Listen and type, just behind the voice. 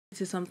This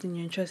is something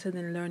you're interested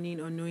in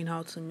learning or knowing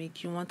how to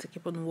make, you want to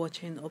keep on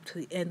watching up to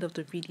the end of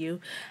the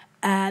video.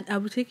 And I'll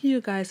be taking you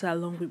guys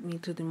along with me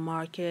to the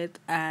market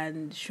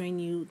and showing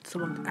you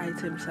some of the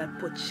items I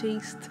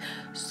purchased.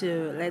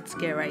 So let's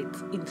get right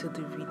into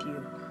the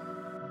video.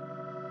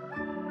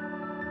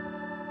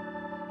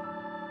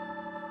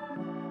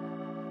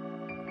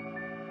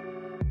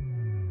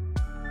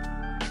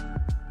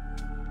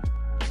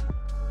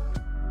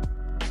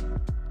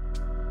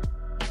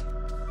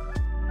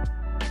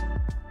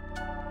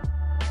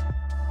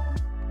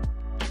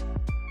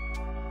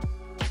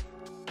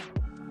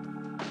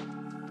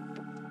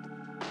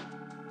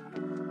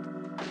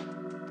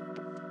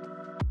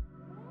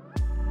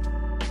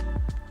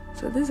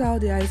 So these are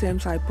the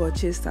items I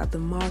purchased at the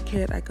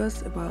market. I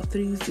got about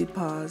 3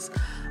 zippers,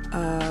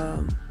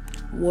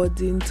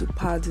 wording to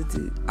pad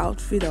the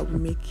outfit I'll be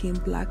making,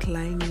 black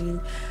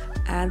lining,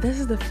 and this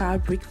is the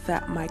fabric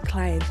that my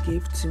client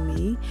gave to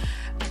me.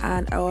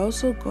 And I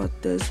also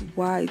got this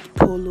white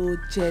polo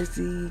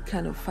jersey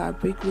kind of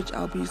fabric which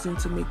I'll be using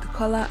to make the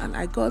collar, and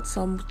I got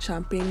some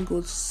champagne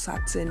gold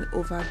satin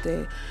over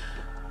there.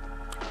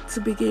 To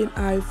begin,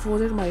 I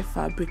folded my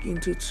fabric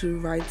into 2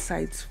 right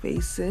sides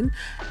facing,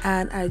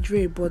 and I drew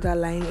a border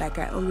line like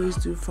I always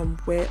do from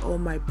where all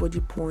my body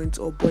points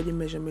or body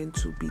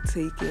measurements will be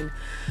taken.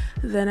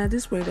 Then at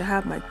this point I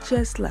have my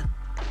chest line,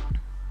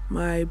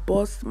 my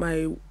bust,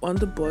 my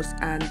underbust,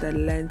 and the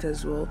length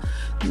as well.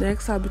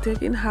 Next I'll be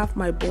taking half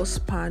my bust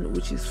span,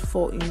 which is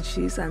 4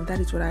 inches, and that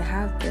is what I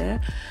have there.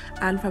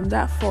 And from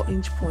that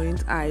 4-inch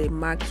point I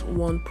marked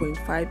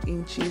 1.5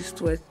 inches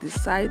towards the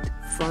side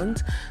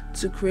front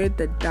to create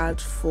the dart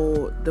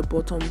for the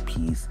bottom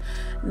piece.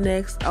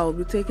 Next I'll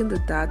be taking the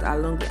dart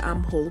along the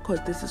armhole because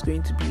this is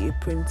going to be a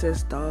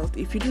princess dart.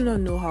 If you do not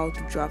know how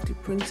to draft a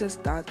princess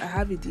dart, I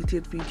have a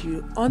detailed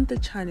video on the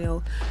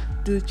channel,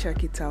 do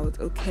check it out.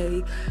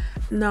 Okay,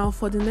 now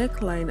for the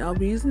neckline, I'll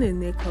be using a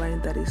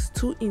neckline that is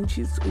 2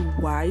 inches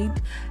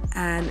wide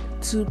and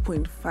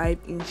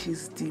 2.5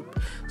 inches deep.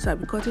 So I'll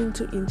be cutting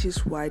 2 inches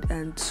wide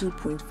and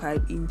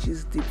 2.5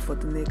 inches deep for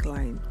the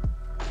neckline.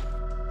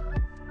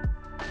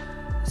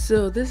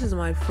 So this is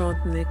my front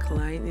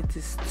neckline. It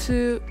is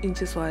 2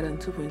 inches wide and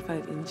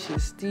 2.5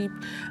 inches deep,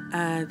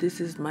 and this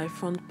is my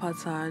front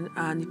pattern.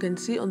 And you can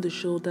see on the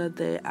shoulder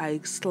there I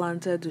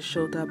slanted the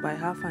shoulder by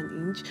 ½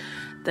 inch.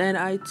 Then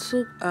I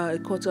took a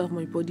quarter of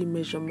my body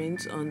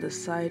measurement on the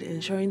side,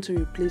 ensuring to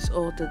replace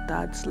all the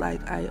darts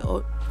like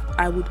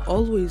I would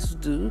always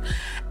do,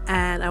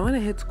 and I went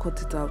ahead to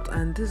cut it out,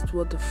 and this is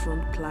what the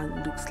front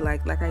plan looks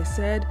like. Like I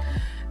said,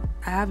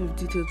 I have a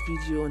detailed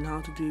video on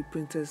how to do a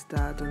princess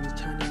dart on the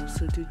channel,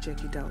 so do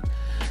check it out.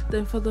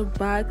 Then for the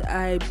back,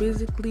 I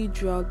basically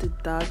drew out the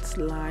dart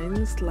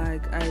lines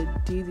like I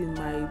did in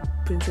my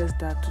princess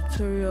dart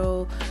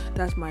tutorial.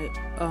 That's my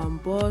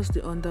bust,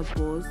 the under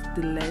bust,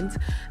 the length.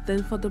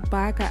 Then for the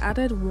back, I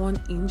added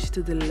 1 inch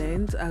to the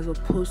length as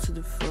opposed to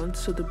the front,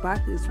 so the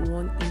back is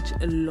 1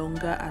 inch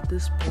longer at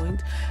this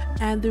point.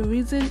 And the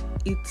reason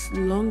it's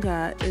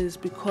longer is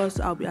because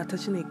I'll be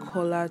attaching a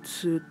collar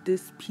to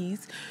this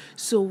piece.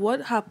 So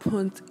what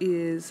happens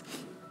is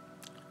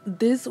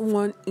this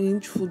 1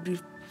 inch would be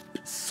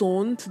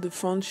sewn to the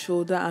front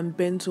shoulder and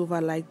bent over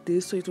like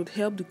this, so it would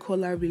help the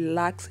collar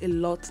relax a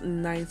lot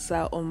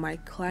nicer on my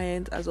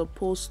client as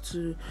opposed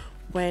to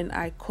when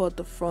I cut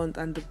the front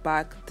and the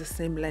back the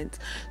same length.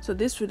 So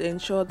this would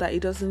ensure that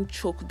it doesn't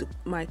choke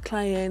my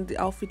client, the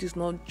outfit is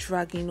not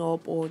dragging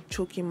up or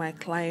choking my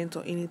client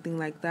or anything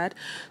like that.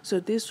 So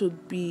this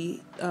would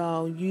be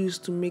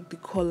used to make the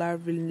collar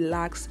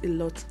relax a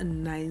lot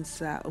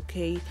nicer.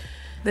 Okay,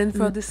 then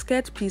for the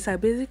skirt piece, I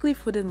basically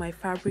folded my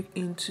fabric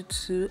into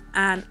 2,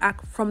 and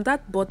from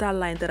that border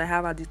line that I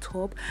have at the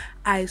top,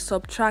 I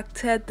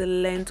subtracted the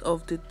length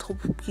of the top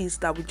piece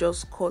that we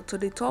just cut. So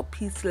the top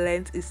piece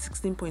length is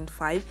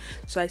 16.5,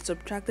 so I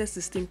subtracted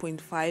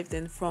 16.5.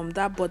 Then from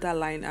that border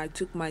line I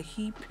took my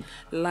hip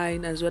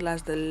line as well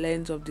as the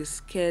length of the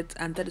skirt,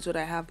 and that is what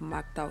I have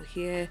marked out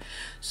here.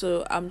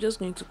 So I'm just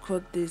going to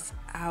cut this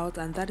out,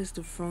 and that is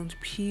the front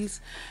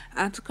piece.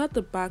 And to cut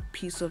the back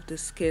piece of the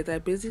skirt, I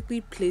basically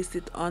placed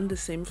it on the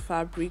same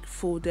fabric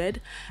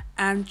folded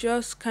and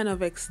just kind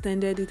of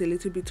extended it a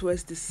little bit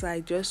towards the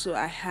side, just so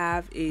I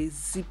have a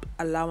zip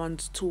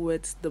allowance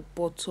towards the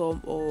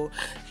bottom, or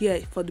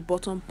here for the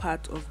bottom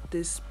part of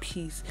this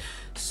piece.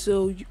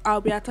 So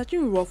I'll be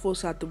attaching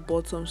ruffles at the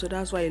bottom, so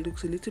that's why it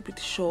looks a little bit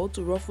short.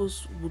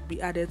 Ruffles would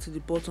be added to the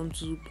bottom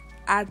to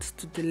add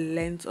to the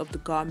length of the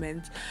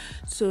garment.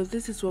 So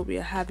this is what we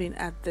are having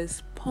at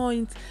this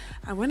point.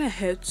 I went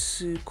ahead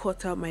to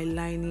cut out my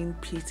lining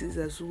pieces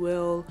as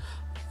well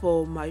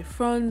for my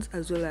front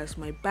as well as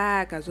my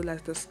back, as well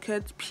as the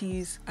skirt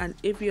piece and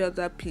every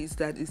other piece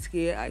that is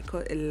here. I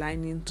cut a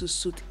lining to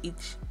suit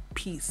each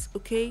piece.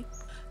 Okay,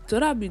 so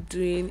what I'll be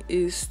doing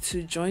is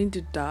to join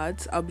the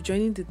darts. I'll be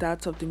joining the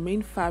darts of the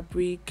main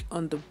fabric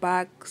on the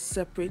back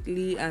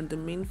separately and the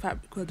main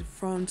fabric on the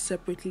front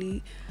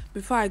separately.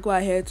 before I go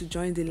ahead to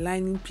join the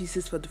lining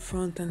pieces for the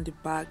front and the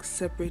back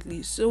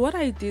separately. So what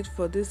I did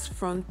for this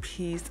front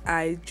piece,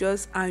 I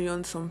just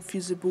ironed some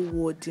fusible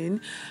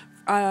wadding,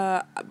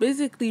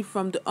 basically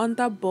from the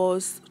under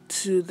bust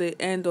to the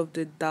end of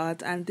the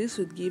dart, and this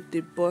would give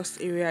the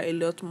bust area a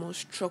lot more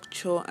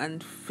structure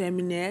and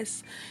feminine.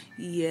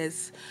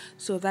 Yes,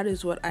 so that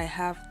is what I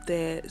have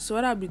there. So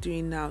what I'll be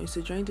doing now is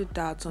to join the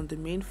darts on the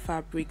main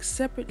fabric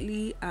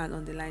separately and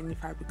on the lining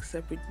fabric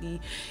separately.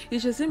 You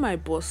should see my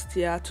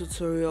bustier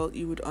tutorial,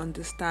 you would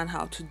understand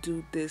how to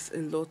do this a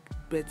lot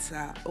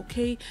better.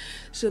 Okay,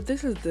 so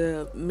this is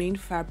the main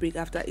fabric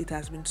after it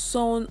has been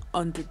sewn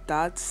on the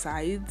dart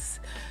sides.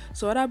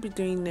 So what I'll be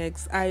doing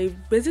next, I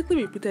basically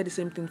repeated the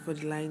same thing for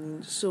the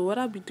lining. So what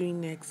I'll be doing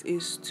next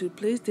is to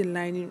place the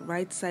lining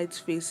right sides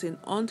facing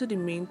onto the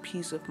main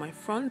piece of my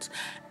front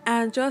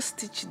and just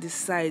stitch the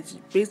sides,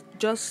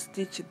 just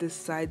stitch the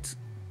sides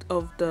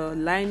of the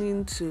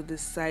lining to the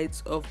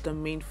sides of the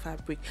main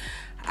fabric.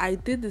 I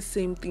did the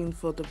same thing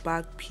for the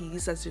back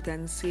piece. As you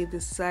can see,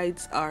 the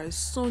sides are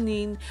sewn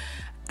in,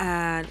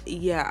 and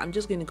yeah, I'm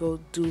just gonna go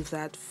do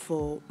that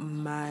for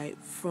my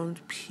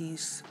front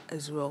piece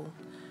as well.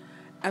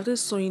 After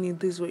sewing it,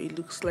 this is what it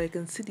looks like.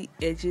 You can see the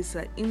edges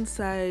are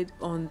inside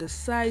on the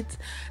sides,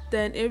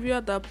 then every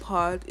other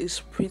part is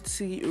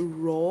pretty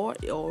raw,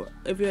 or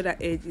every other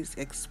edge is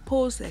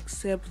exposed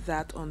except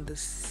that on the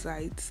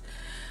sides.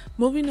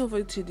 Moving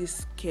over to the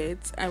skirt,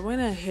 I went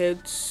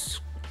ahead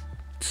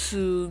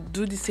to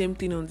do the same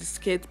thing on the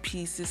skirt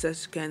pieces.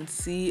 As you can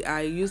see,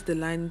 I used the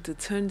lining to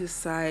turn the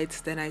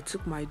sides, then I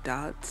took my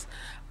darts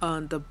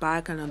on the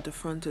back and on the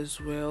front as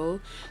well.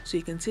 So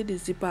you can see the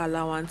zipper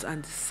allowance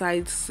and the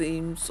side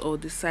seams, or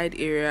the side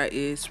area,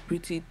 is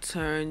pretty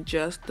turned,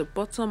 just the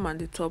bottom and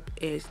the top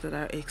edge that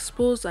are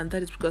exposed, and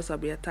that is because I'll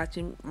be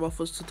attaching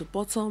ruffles to the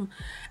bottom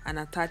and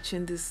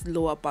attaching this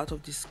lower part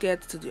of the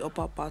skirt to the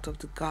upper part of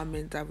the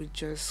garment that we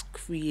just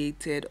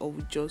created, or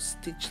we just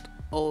stitched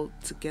all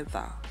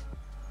together.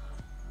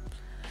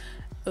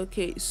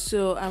 Okay,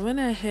 so I went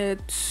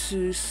ahead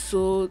to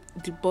sew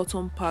the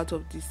bottom part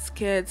of the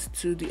skirt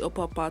to the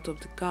upper part of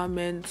the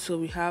garment, so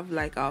we have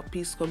like our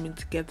piece coming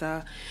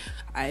together.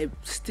 I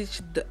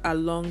stitched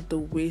along the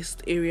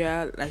waist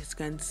area, like you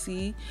can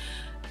see.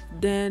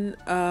 Then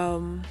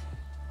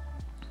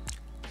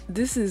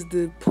this is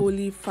the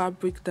poly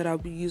fabric that I'll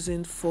be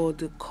using for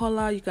the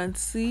collar. You can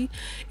see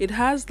it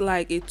has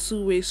like a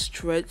two-way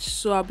stretch,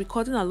 so I'll be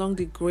cutting along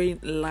the grain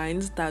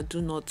lines that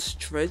do not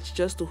stretch,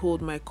 just to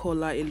hold my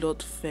collar a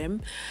lot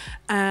firm.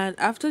 And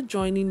after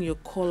joining your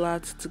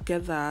collars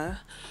together,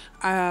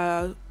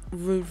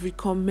 we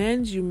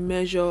recommend you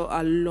measure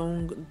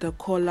along the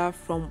collar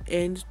from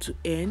end to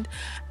end,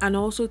 and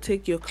also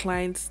take your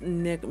client's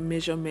neck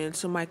measurement.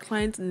 So my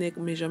client's neck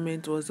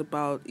measurement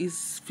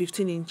is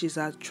 15 inches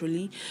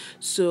actually,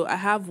 so I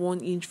have 1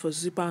 inch for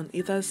zipper on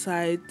either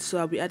side, so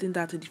I'll be adding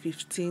that to the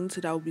 15,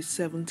 so that will be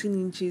 17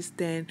 inches,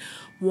 then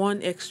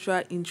 1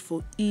 extra inch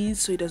for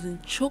ease so it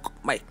doesn't choke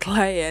my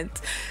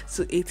client,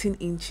 so 18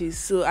 inches.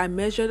 So I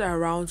measured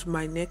around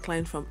my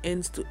neckline from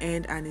end to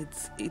end, and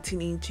it's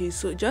 18 inches.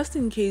 So just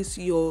in case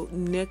your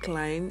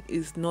neckline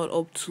is not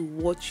up to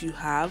what you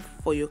have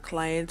for your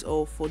client,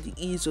 or for the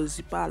ease or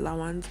zipper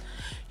allowance,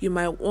 you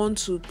might want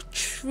to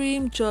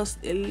trim just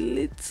a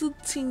little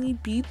teeny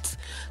bit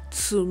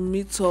to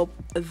meet up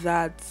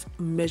that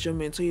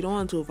measurement. So you don't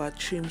want to over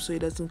trim so it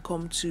doesn't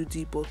come too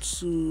deep or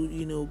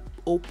too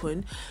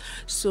open.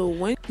 So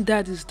when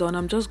that is done,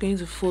 I'm just going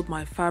to fold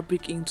my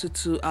fabric into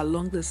two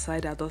along the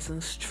side that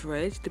doesn't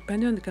stretch,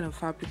 depending on the kind of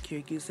fabric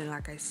you're using,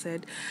 like I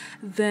said.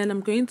 Then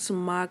I'm going to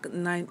mark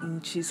 9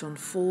 inches on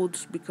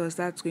folds, because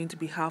that's going to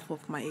be half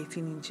of my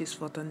 18 inches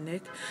for the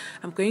neck.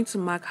 I'm going to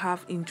mark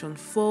 ½ inch on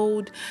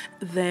fold.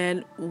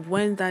 Then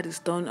when that is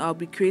done, I'll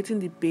be creating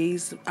the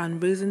base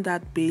and raising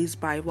that base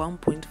by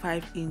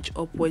 1.5 inch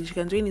upwards. You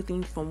can do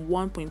anything from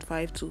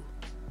 1.5 to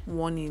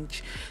 1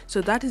 inch.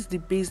 So that is the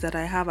base that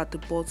I have at the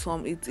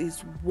bottom. It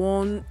is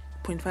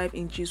 1.5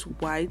 inches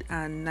wide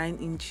and 9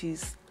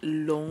 inches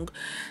long.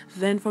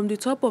 Then from the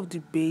top of the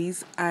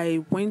base,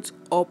 I went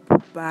up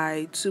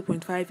by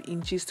 2.5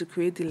 inches to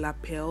create the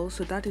lapel.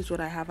 So that is what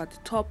I have at the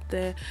top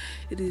there.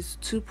 It is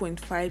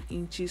 2.5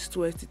 inches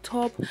towards the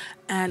top,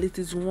 and it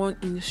is 1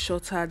 inch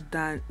shorter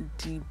than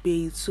the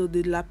base. So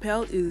the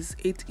lapel is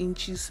 8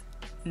 inches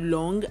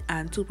long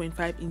and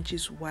 2.5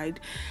 inches wide.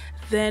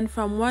 Then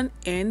from one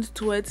end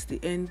towards the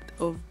end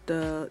of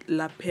the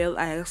lapel,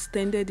 I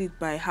extended it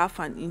by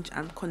 ½ inch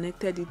and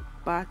connected it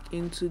back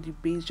into the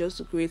base, just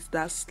to create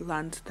that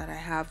slant that I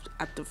have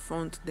at the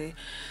front there.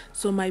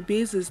 So my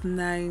base is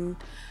 9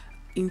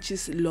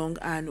 inches long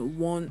and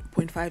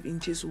 1.5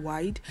 inches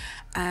wide,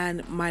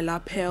 and my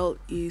lapel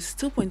is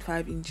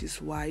 2.5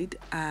 inches wide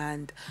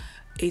and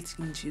 8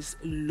 inches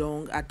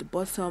long at the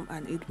bottom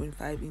and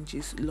 8.5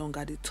 inches long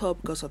at the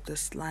top because of the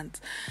slant.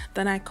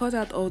 Then I cut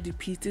out all the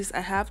pieces.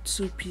 I have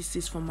 2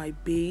 pieces for my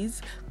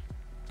base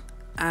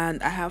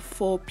and I have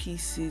 4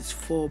 pieces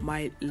for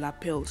my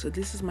lapel. So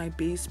this is my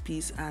base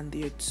piece and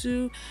there are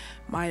 2.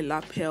 My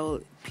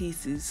lapel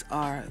pieces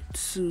are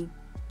 2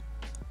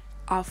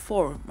 are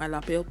four. My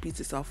lapel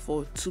pieces are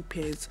for 2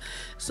 pairs,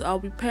 so I'll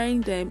be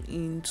pairing them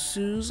in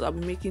twos. I'll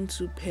be making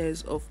 2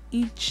 pairs of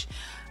each,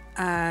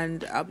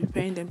 and I'll be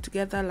pairing them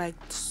together like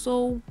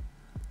so.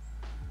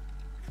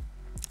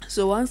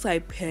 So once I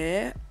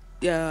pair,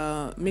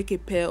 make a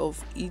pair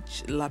of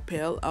each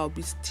lapel, I'll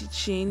be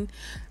stitching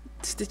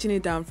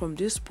it down from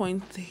this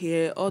point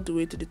here all the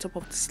way to the top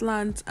of the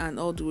slant and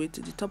all the way to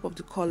the top of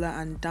the collar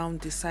and down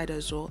the side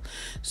as well.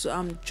 So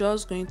I'm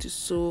just going to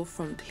sew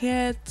from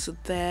here to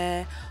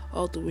there,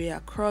 all the way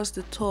across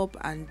the top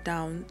and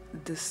down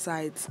the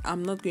sides.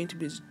 I'm not going to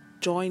be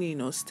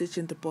joining or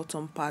stitching the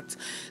bottom part,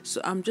 so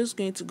I'm just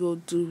going to go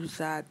do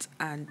that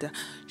and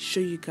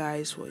show you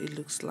guys what it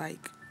looks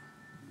like.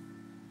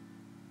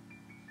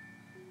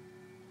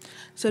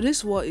 So this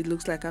is what it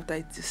looks like after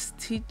it is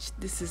stitched.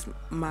 This is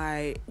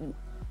my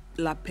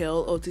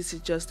lapel, or this is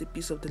just a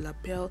piece of the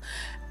lapel,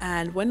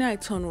 and when I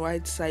turn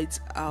right sides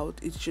out,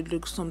 it should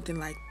look something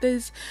like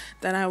this.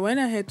 Then I went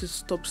ahead to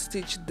stop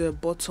stitch the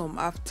bottom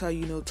after,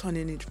 you know,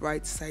 turning it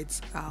right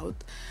sides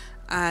out,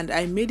 and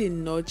I made a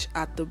notch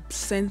at the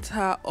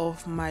center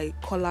of my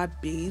collar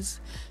base,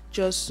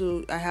 just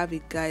so I have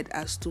a guide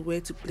as to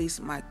where to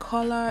place my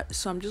collar.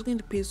 So I'm just going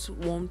to place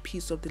one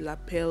piece of the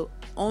lapel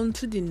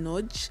onto the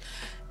notch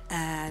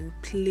and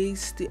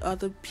place the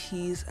other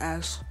piece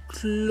as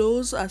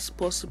close as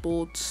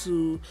possible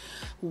to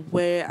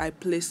where I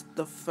placed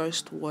the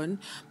first one,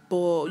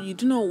 but you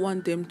do not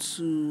want them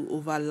to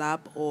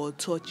overlap or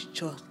touch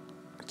each other.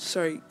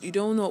 Sorry, you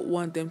do not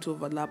want them to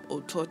overlap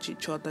or touch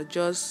each other.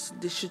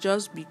 They should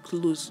just be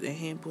close.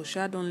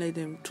 But don't let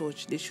them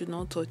touch. They should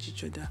not touch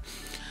each other.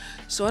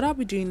 So what I'll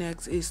be doing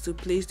next is to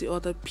place the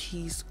other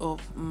piece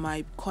of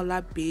my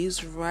collar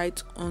base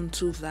right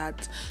onto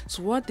that.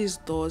 So what this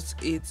does,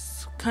 it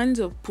kind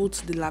of puts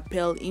the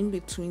lapel in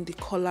between the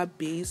collar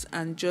base,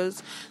 and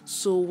just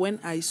so when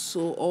I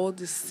sew, all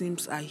the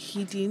seams are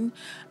hidden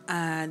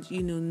and,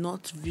 you know,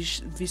 not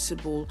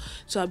visible.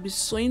 So I'll be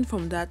sewing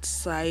from that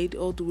side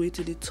all the way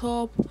to the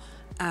top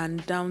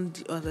and down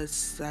the other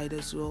side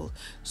as well.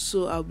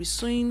 So I'll be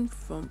sewing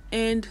from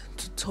end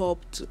to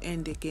top to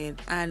end again,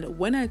 and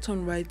when I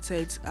turn right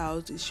sides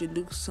out, it should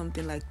look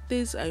something like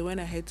this. I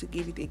went ahead to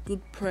give it a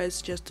good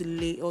press just to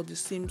lay all the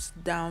seams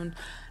down,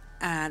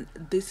 and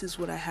this is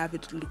what I have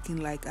it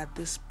looking like at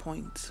this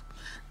point.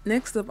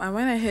 Next up, I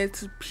went ahead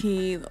to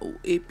pin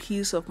a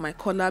piece of my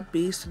collar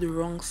base to the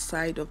wrong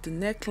side of the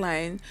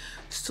neckline.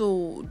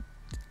 So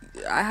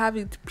I have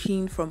it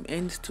pinned from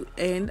end to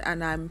end,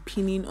 and I'm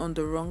pinning on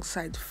the wrong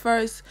side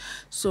first,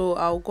 so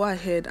I'll go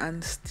ahead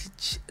and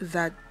stitch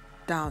that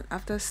down.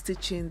 After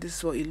stitching, this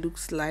is what it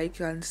looks like.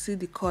 You can see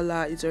the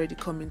collar is already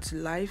coming to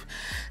life.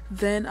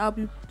 Then I'll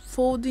be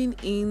folding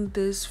in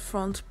this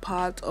front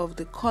part of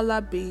the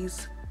collar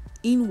base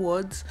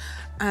inwards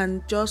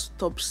and just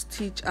top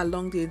stitch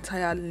along the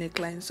entire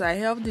neckline. So I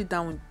held it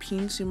down with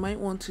pins. You might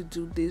want to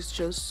do this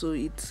just so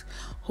it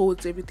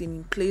holds everything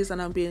in place,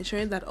 and I'll be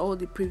ensuring that all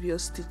the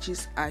previous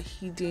stitches are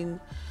hidden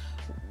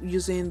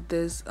using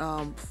this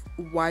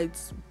white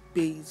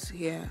base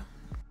here.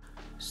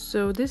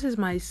 So this is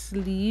my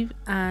sleeve,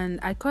 and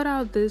I cut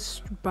out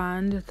this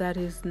band that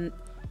is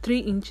 3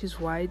 inches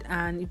wide,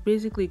 and it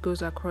basically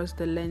goes across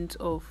the length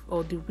of,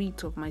 or the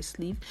width of, my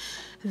sleeve.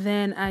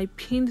 Then I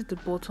pinned the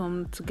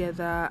bottom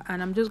together, and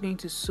I'm just going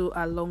to sew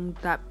along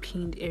that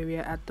pinned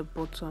area at the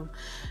bottom.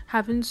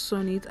 Having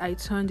sewn it, I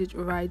turned it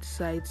right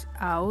sides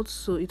out,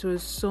 so it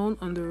was sewn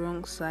on the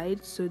wrong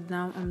side. So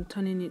now I'm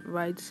turning it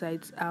right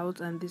sides out,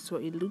 and this is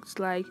what it looks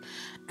like.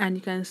 And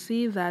you can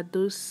see that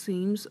those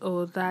seams,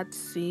 or that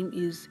seam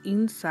is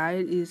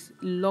inside, is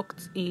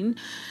locked in.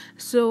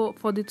 So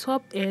for the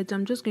top edge,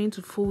 I'm just going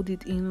to fold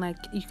it in. Like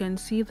you can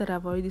see that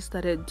I've already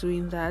started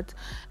doing that.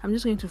 I'm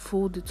just going to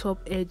fold the top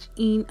edge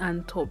in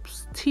and top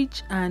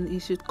stitch, and it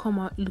should come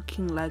out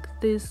looking like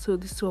this. So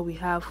this is what we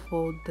have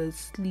for the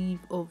sleeve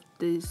of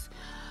this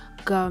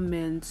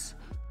garment.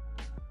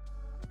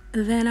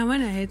 Then I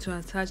went ahead to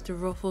attach the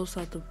ruffles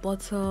at the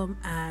bottom,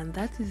 and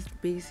that is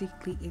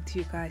basically it,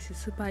 you guys.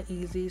 It's super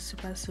easy,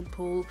 super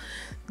simple.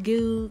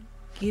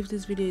 Give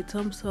this video a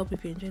thumbs up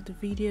if you enjoyed the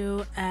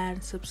video,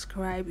 and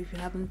subscribe if you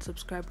haven't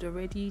subscribed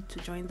already to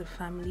join the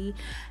family,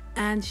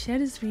 and share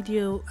this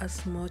video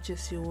as much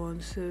as you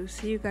want. So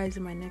see you guys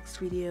in my next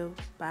video.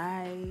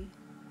 Bye.